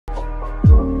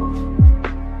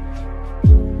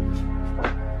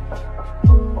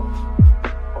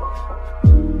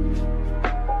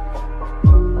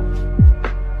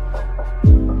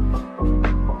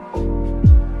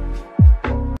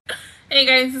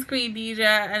guys, it's Queendija,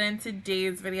 and in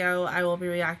today's video, I will be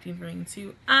reacting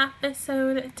to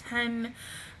episode 10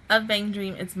 of Bang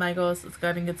Dream. It's my goal, so let's go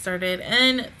ahead and get started.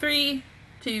 In 3,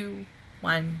 2,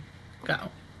 1,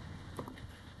 go.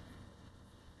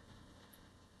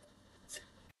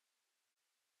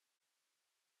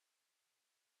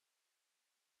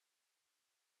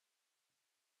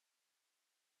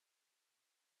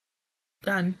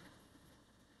 Done.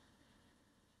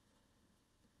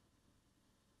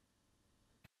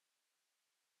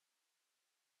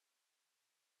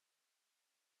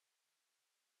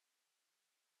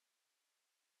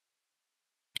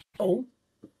 Oh.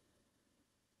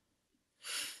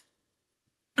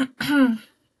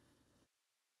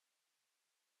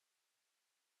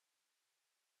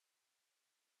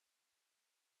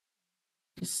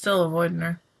 He's still avoiding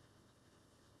her.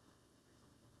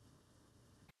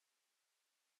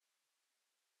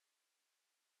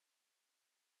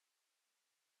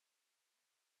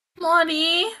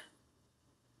 Morty.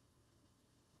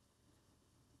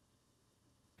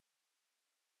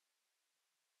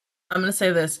 I'm gonna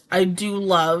say this. I do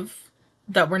love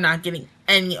that we're not getting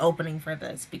any opening for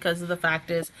this because of the fact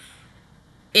is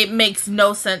it makes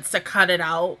no sense to cut it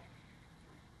out.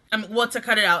 I mean, well, to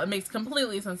cut it out, it makes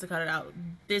completely sense to cut it out.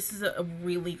 This is a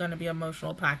really going to be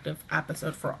emotional, active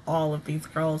episode for all of these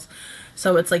girls.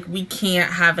 So it's like we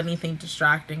can't have anything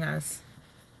distracting us.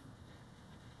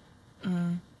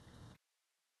 Mm.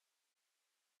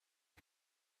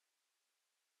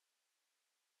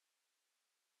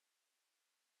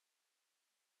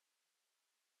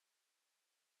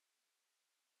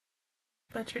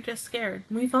 But you're just scared.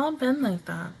 We've all been like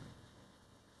that.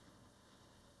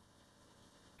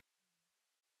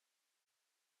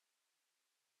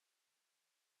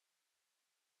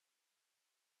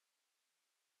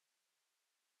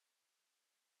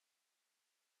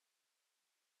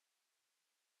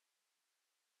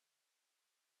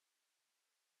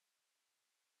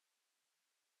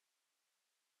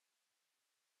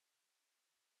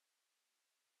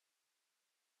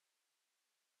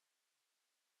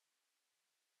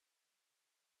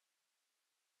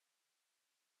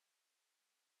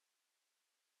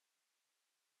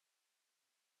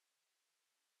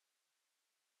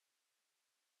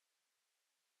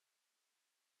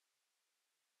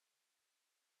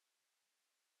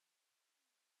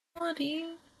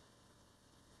 Bloody.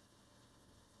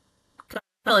 I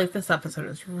feel like this episode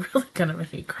is really gonna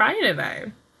make me cry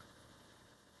today.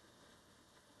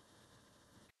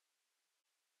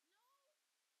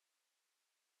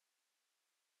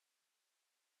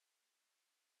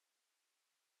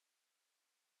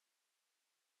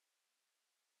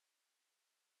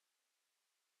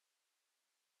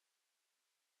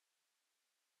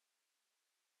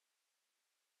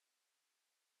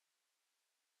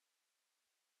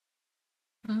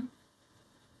 Mm.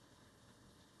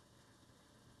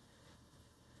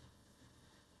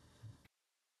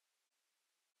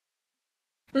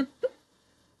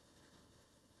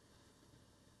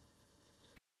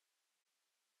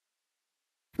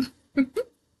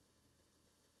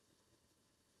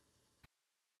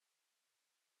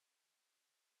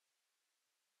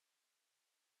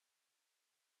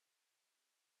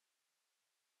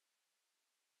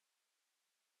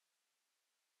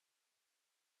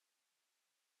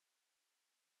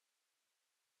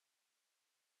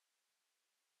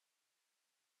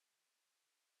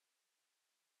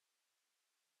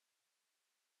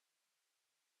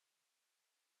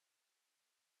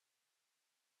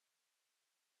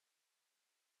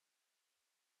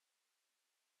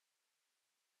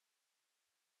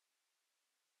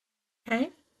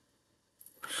 Okay.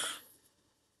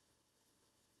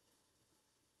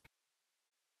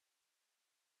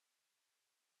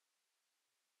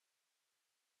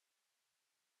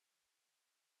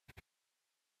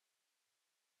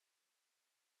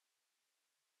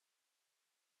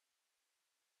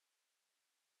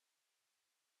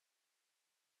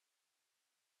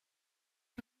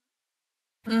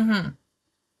 Mm-hmm.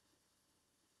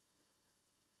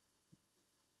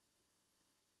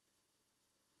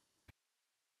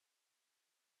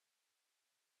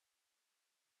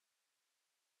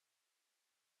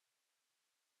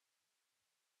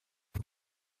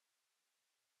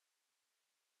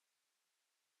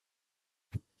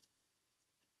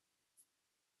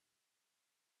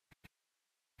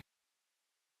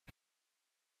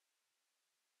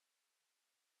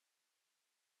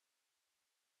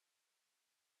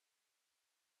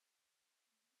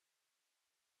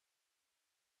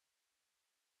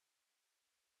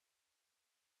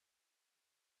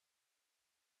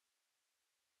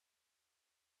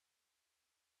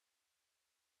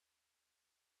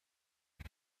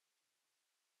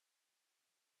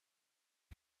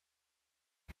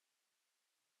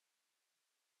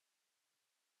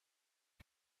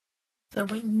 So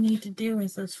what you need to do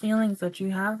is those feelings that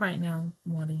you have right now,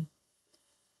 Morty.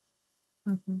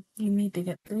 You need to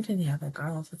get through to the other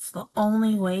girls. It's the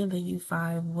only way that you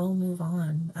five will move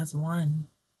on as one.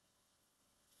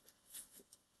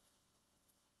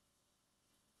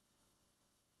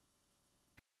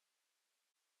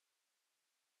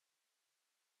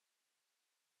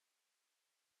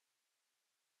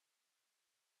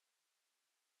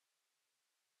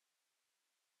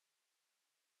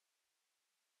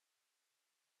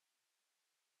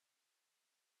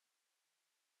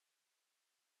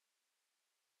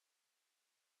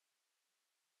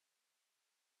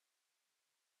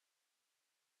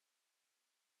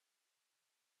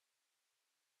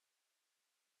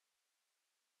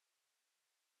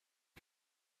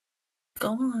 Go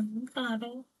on, you got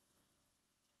it.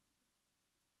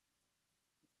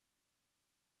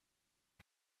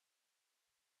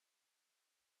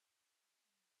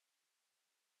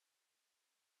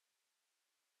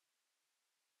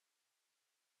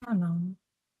 I know.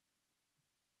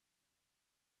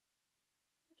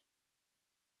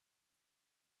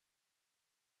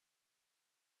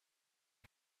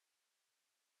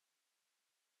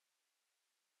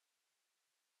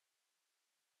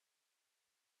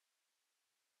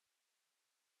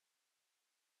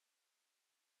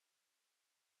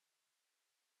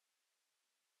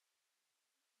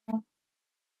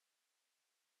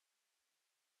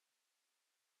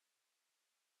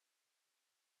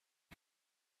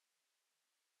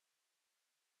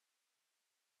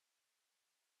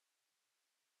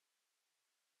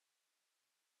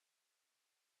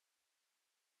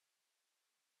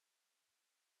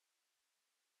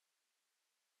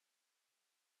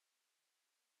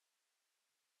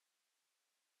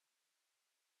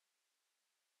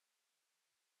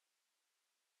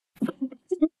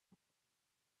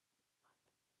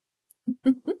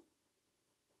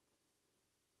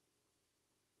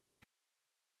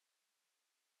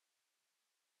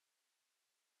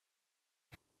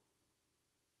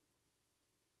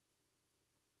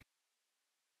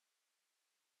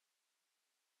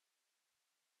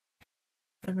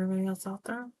 Everybody else out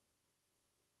there?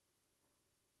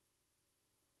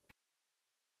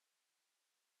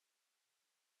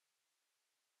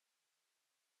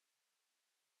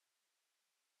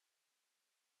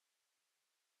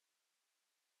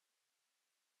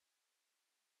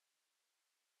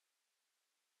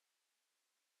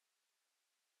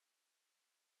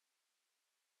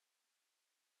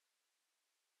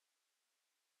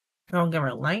 Don't give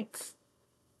her lights.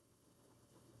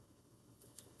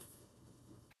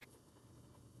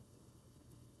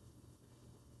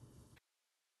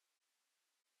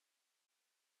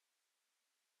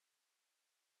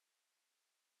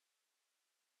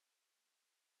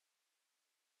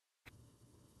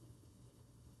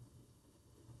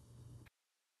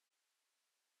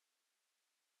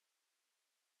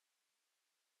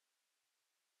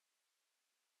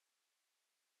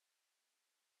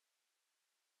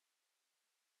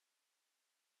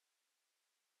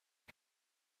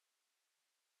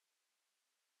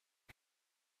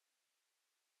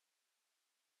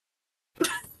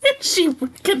 She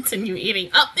would continue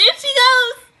eating. Oh, there she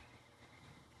goes!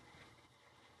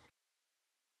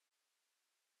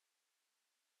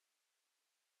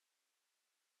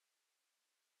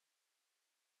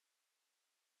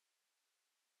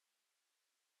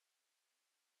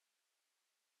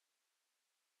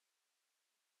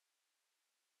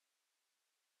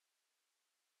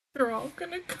 They're all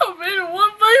gonna come in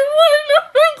one by one.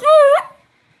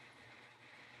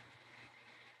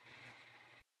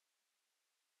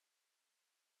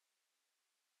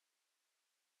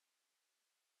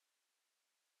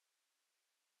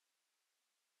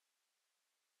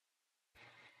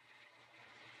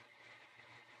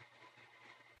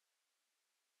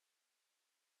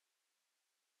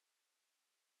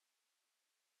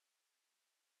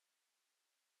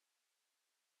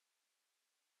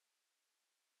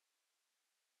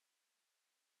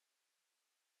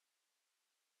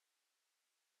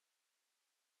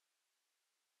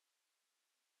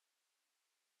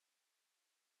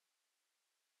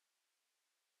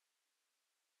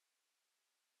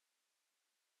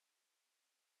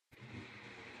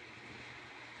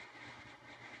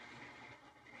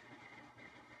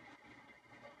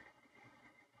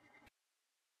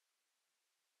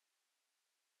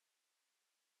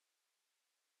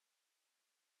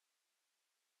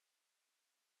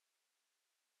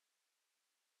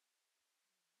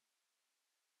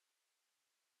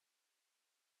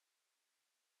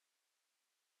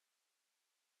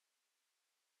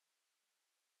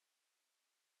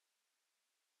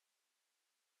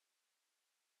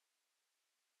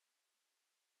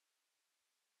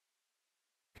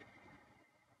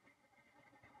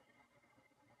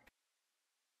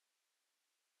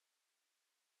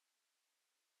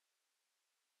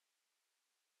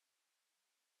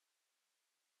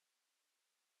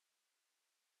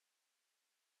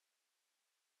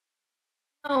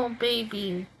 Oh,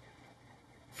 baby.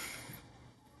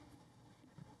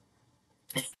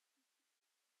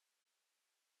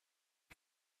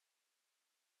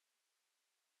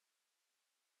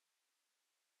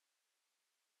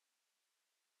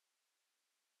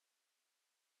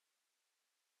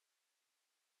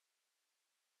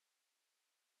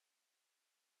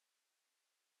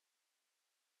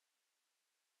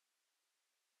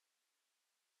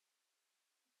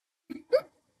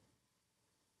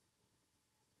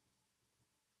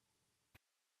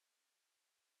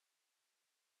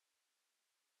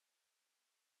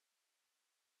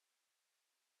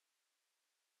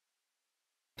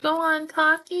 Go on,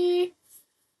 Taki.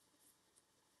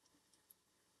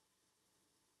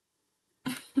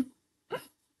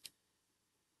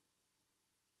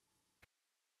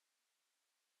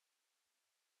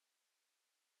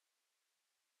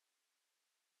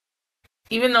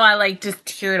 Even though I like just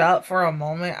teared up for a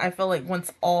moment, I feel like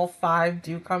once all five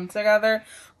do come together,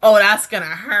 oh, that's gonna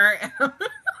hurt.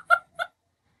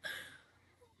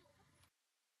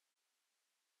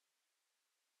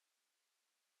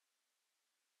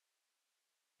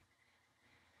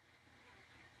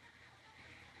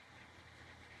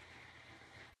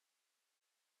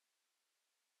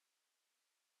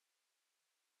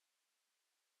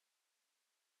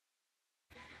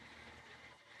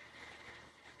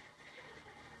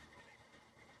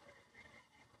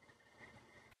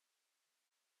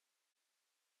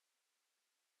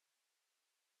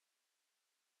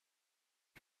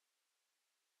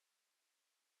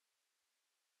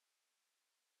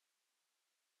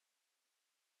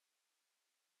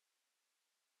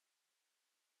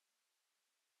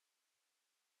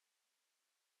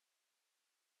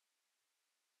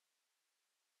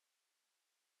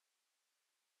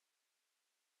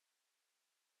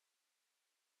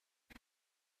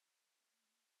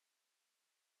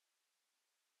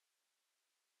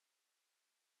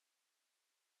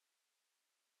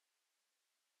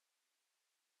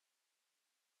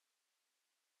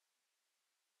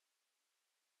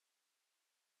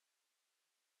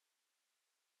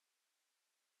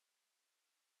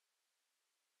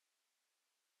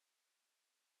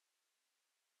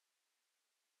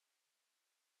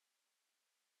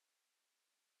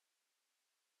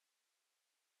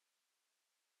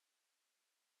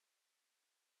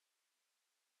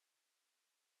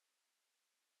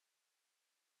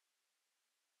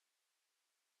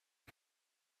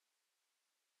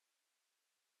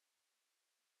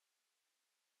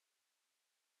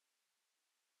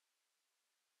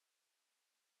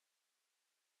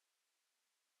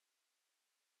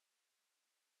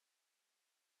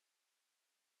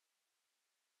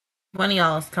 One of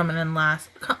y'all is coming in last.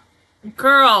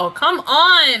 Girl, come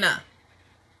on!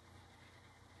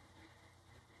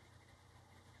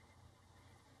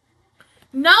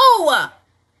 No!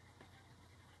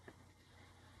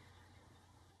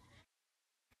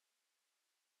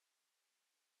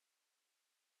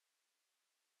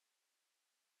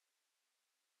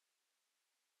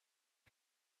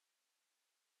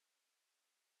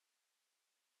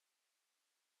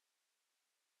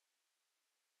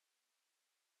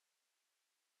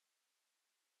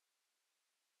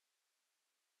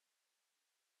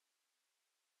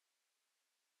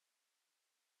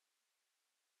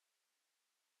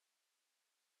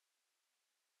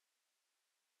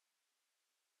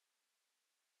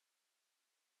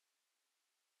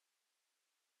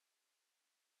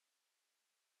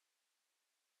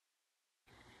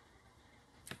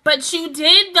 But you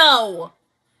did, though!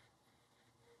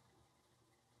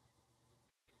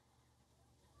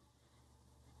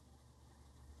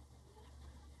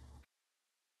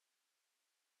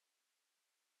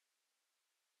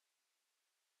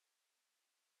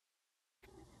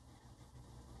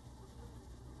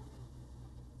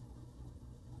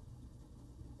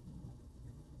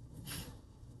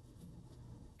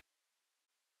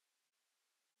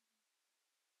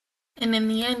 And in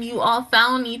the end, you all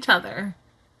found each other.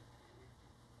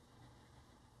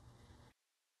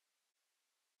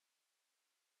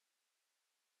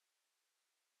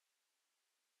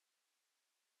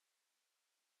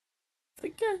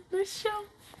 Again, this show.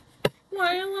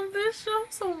 Why I love this show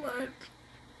so much.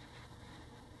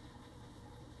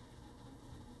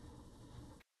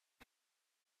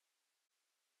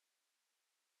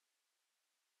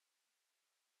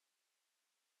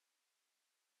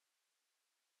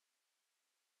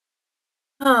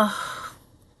 Oh,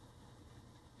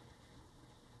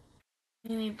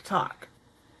 we need to talk.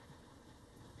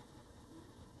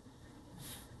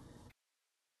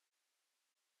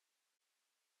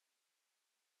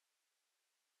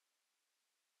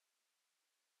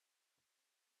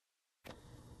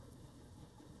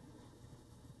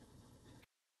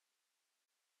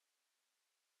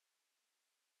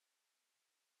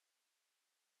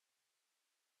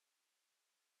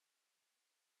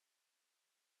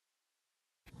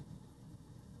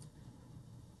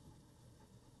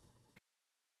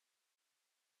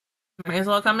 May as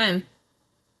well come in.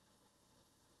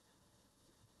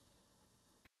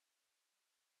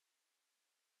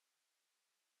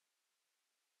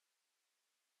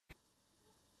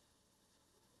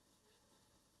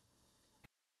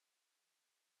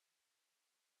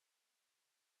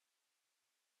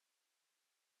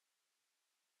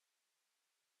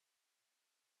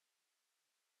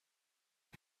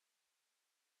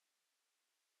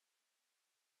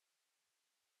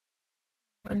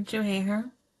 Wouldn't you hate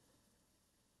her?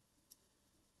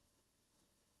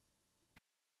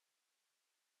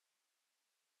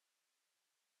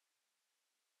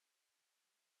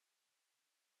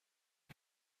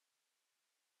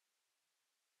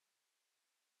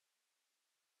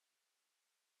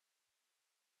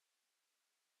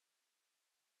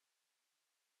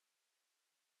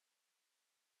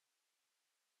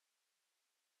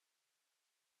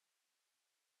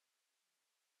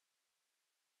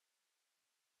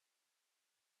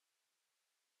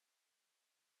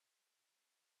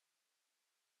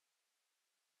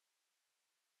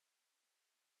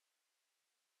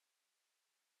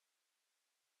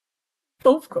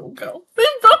 Both gonna go. They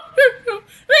both they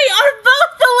are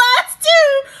both the last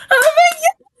two. Oh my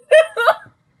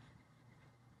god.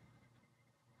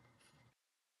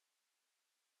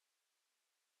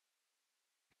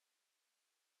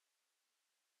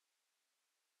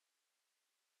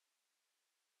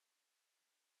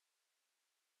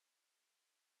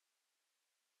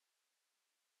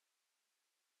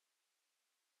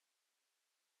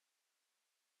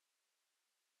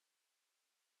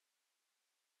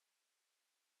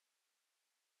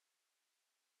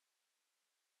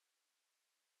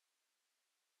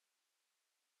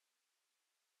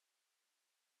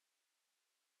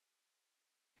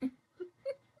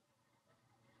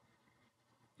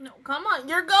 No, come on,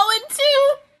 you're going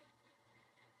too.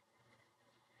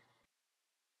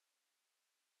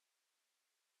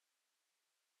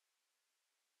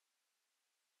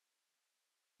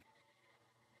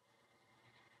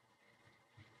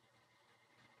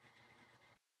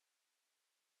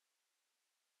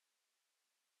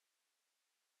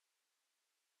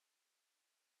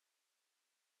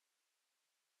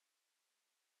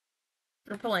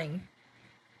 You're playing.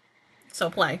 So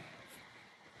play.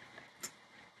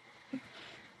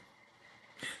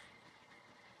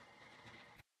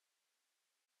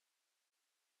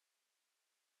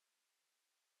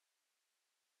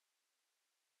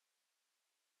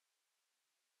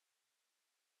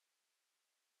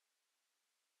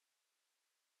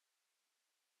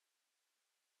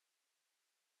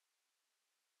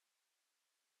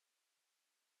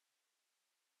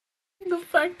 The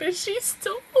fact that she's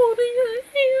still holding her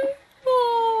hand.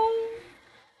 Oh.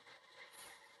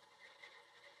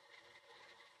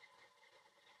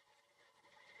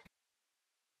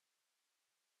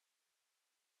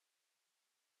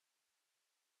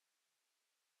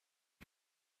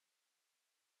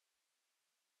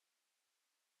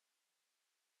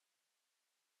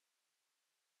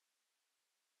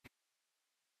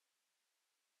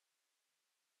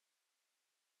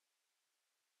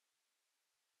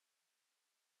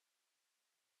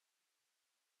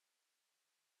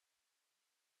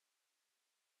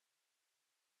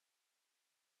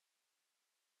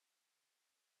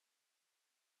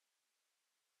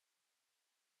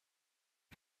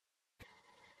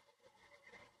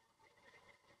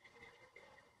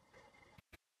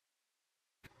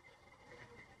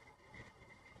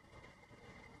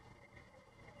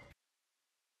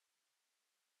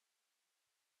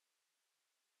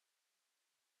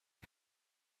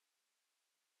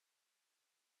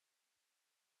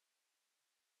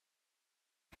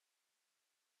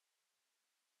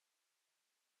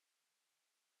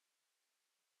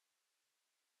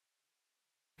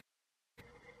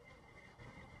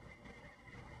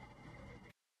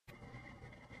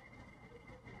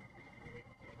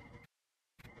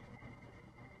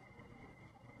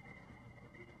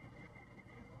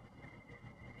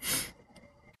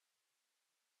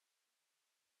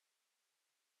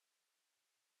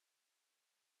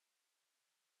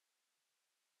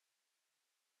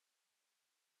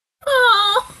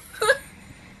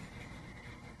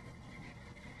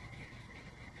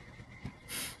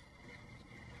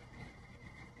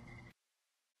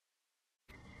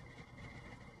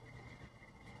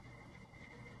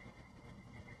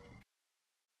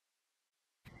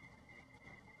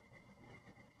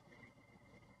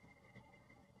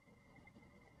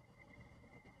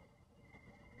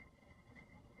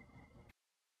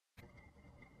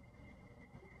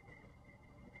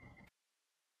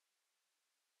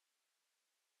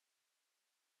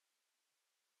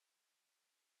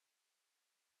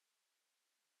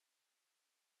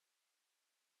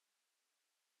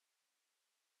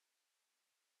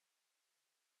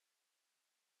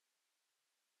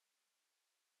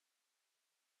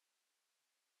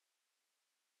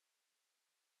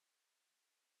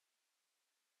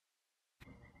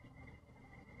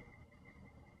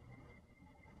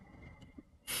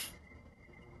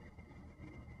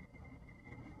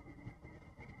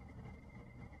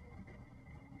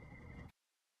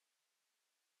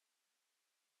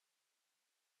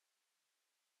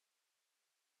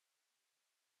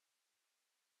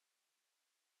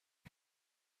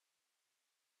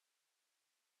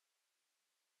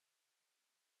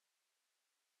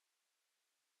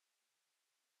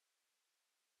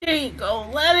 There you go.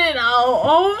 Let it out.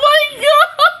 Oh my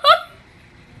god.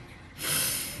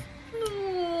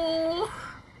 No.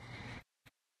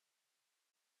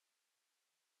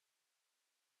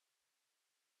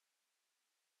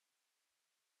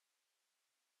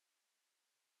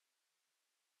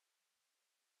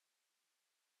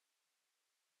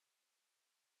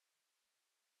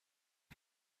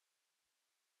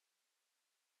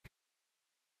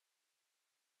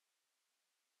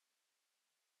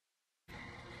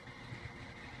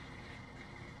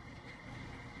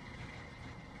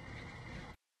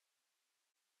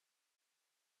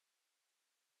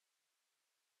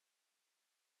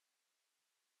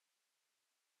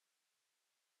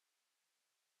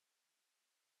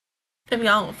 Maybe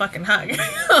I don't fucking hug.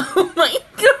 Oh my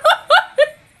god.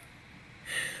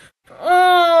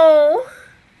 Oh.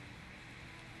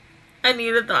 I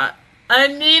needed that. I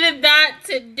needed that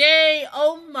today.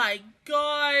 Oh my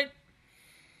god.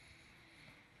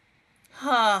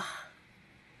 Huh.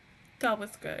 That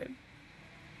was good.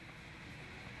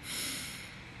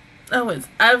 That was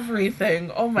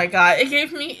everything. Oh my god. It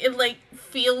gave me, it like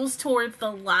feels towards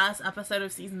the last episode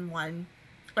of season 1.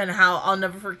 And how I'll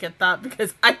never forget that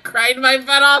because I cried my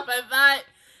butt off at that.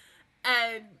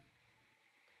 And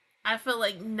I feel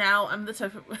like now I'm the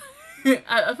type of.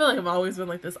 I feel like I've always been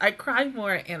like this. I cry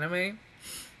more at anime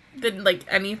than like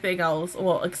anything else.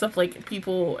 Well, except like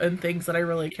people and things that I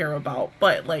really care about.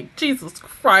 But like, Jesus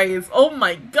Christ. Oh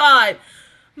my god.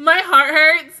 My heart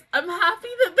hurts. I'm happy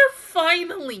that they're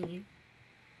finally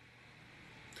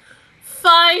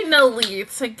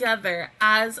together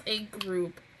as a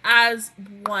group, as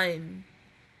one.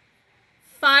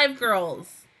 5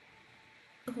 girls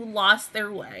who lost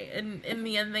their way, and in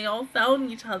the end they all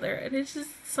found each other, and it's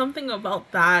just something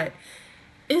about that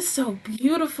is so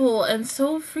beautiful and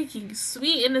so freaking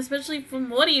sweet, and especially for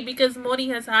Mori, because Mori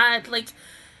has had like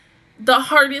the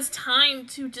hardest time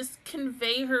to just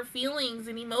convey her feelings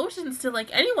and emotions to like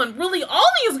anyone. Really,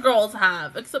 all these girls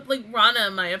have, except like Rana,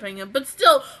 in my opinion. But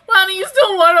still, Rana, you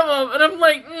still one of them, and I'm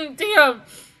like, damn.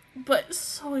 But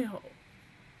Soyo,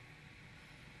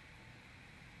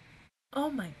 oh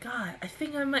my god, I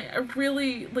think I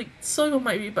really, like, Soyo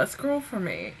might be best girl for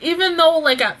me. Even though,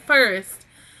 like, at first,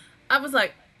 I was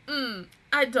like,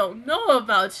 I don't know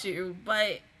about you,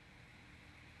 but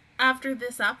after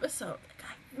this episode, like,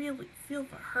 I really feel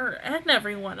for her and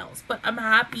everyone else. But I'm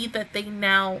happy that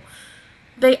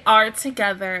they are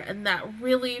together, and that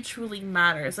really, truly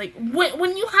matters. Like,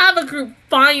 when you have a group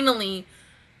finally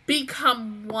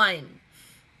become one,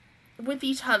 with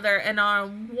each other and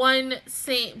on one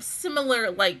same similar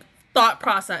like thought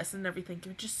process and everything,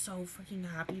 you're just so freaking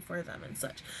happy for them and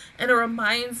such. And it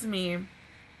reminds me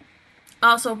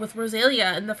also with Rosalia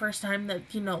and the first time that,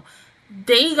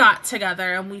 they got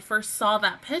together and we first saw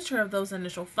that picture of those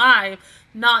initial 5,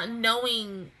 not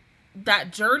knowing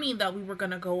that journey that we were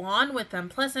going to go on with them,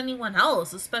 plus anyone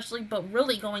else, especially, but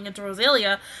really going into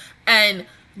Rosalia and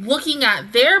looking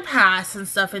at their past and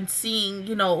stuff and seeing,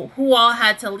 who all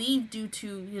had to leave due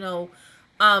to,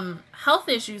 health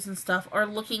issues and stuff, or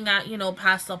looking at,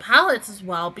 pastel palettes as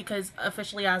well, because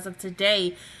officially as of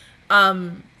today,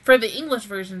 for the English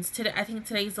versions, today, I think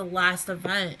today's the last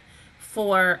event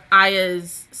for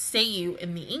Aya's Seiyu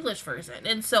in the English version.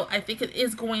 And so I think it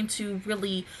is going to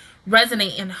really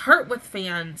resonate and hurt with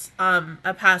fans of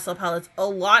pastel palettes a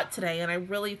lot today. And I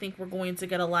really think we're going to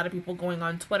get a lot of people going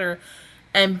on Twitter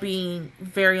and being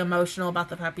very emotional about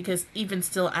the fact, because even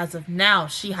still as of now,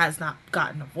 she has not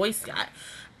gotten a voice yet.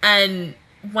 And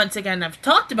once again, I've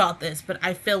talked about this, but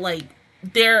I feel like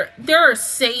there are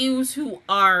seiyus who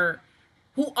are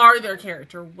their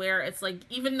character, where it's like,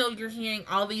 even though you're hearing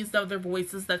all these other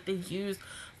voices that they use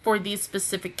for these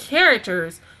specific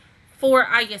characters, for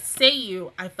I guess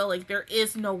Seiyu, I felt like there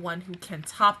is no one who can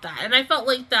top that. And I felt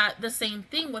like that the same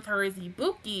thing with her is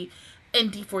Ibuki in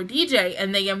D4DJ,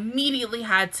 and they immediately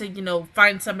had to,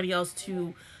 find somebody else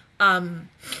to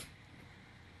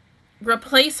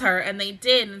replace her, and they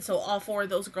did. And so all 4 of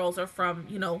those girls are from,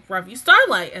 Revue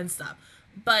Starlight and stuff.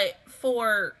 But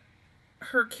for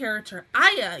her character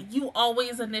Aya, you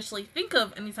always initially think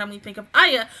of, anytime you think of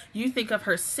Aya, you think of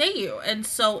her Seiyu. And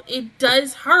so it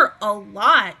does hurt a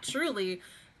lot, truly,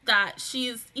 that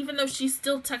she's, even though she's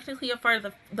still technically a part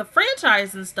of the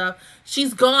franchise and stuff,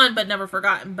 she's gone but never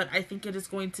forgotten. But I think it is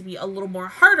going to be a little more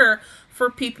harder for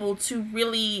people to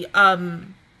really,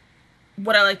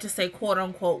 what I like to say, quote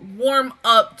unquote, warm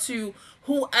up to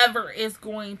whoever is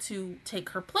going to take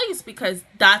her place, because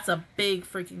that's a big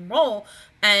freaking role.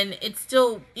 And it's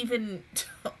still, even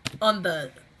on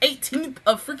the 18th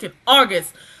of freaking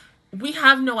August, we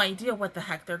have no idea what the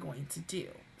heck they're going to do.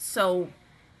 So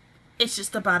it's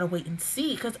just about a wait and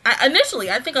see. Because initially,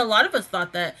 I think a lot of us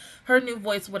thought that her new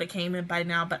voice would have came in by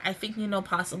now, but I think, you know,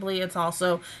 possibly it's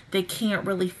also they can't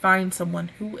really find someone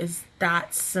who is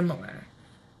that similar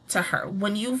to her.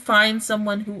 When you find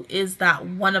someone who is that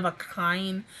one of a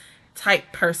kind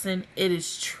type person, it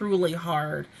is truly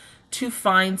hard to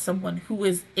find someone who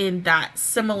is in that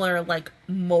similar like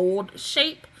mold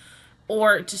shape,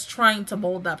 or just trying to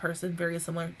mold that person very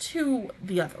similar to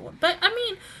the other one. But I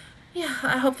mean, yeah,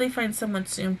 I hope they find someone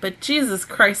soon. But Jesus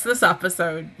Christ, this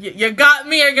episode, you got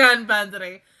me again,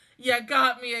 Bendry. You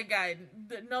got me again.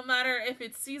 No matter if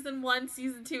it's season 1,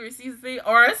 season 2, or season 3,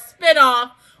 or a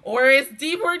spinoff, or it's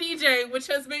D4DJ, which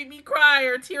has made me cry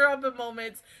or tear up in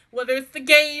moments, whether it's the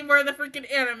game or the freaking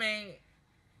anime,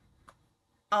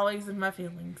 always in my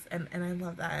feelings. And I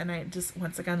love that. And I just,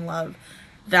 once again, love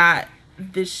that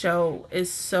this show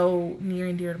is so near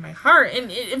and dear to my heart.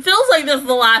 And it feels like this is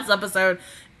the last episode,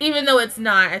 even though it's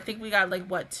not. I think we got like,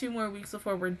 what, 2 more weeks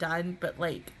before we're done. But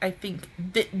like, I think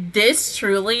this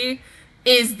truly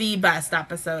is the best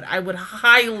episode. I would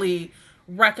highly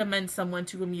recommend someone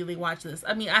to immediately watch this.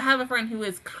 I mean, I have a friend who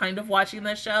is kind of watching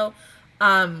this show.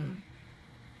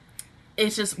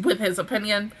 It's just with his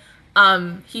opinion.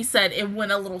 He said it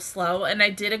went a little slow, and I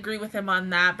did agree with him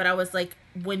on that, but I was like,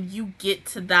 when you get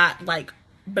to that, like,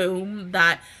 boom,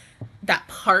 that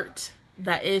part,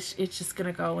 that it's just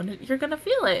gonna go, and you're gonna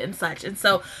feel it and such. And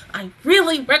so I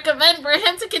really recommend for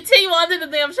him to continue on to the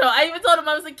damn show. I even told him,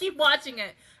 I was like, keep watching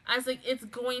it. I was like, it's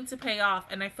going to pay off.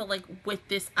 And I feel like with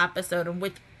this episode and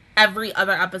with every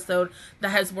other episode that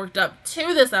has worked up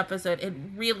to this episode, it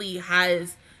really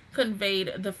has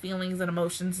conveyed the feelings and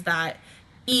emotions that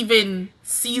even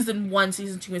season 1,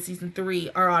 season 2, and season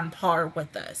 3 are on par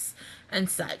with this and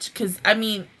such. Because, I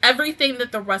mean, everything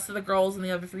that the rest of the girls in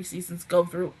the other 3 seasons go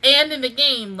through, and in the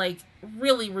game, like,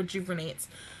 really rejuvenates.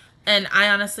 And I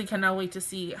honestly cannot wait to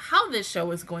see how this show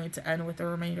is going to end with the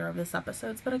remainder of this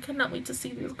episodes. But I cannot wait to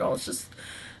see these girls just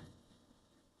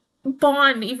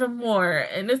bond even more,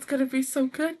 and it's gonna be so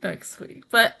good next week.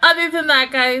 But other than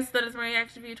that, guys, that is my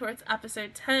reaction view towards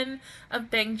episode 10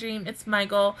 of Bang Dream. It's my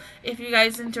goal. If you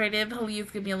guys enjoyed it, please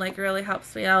give me a like. It really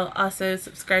helps me out. Also,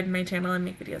 subscribe to my channel and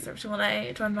make videos every single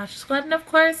day. Join Mush Squad, and of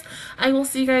course, I will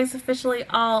see you guys officially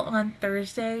all on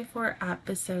Thursday for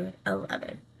episode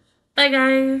 11. Bye,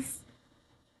 guys.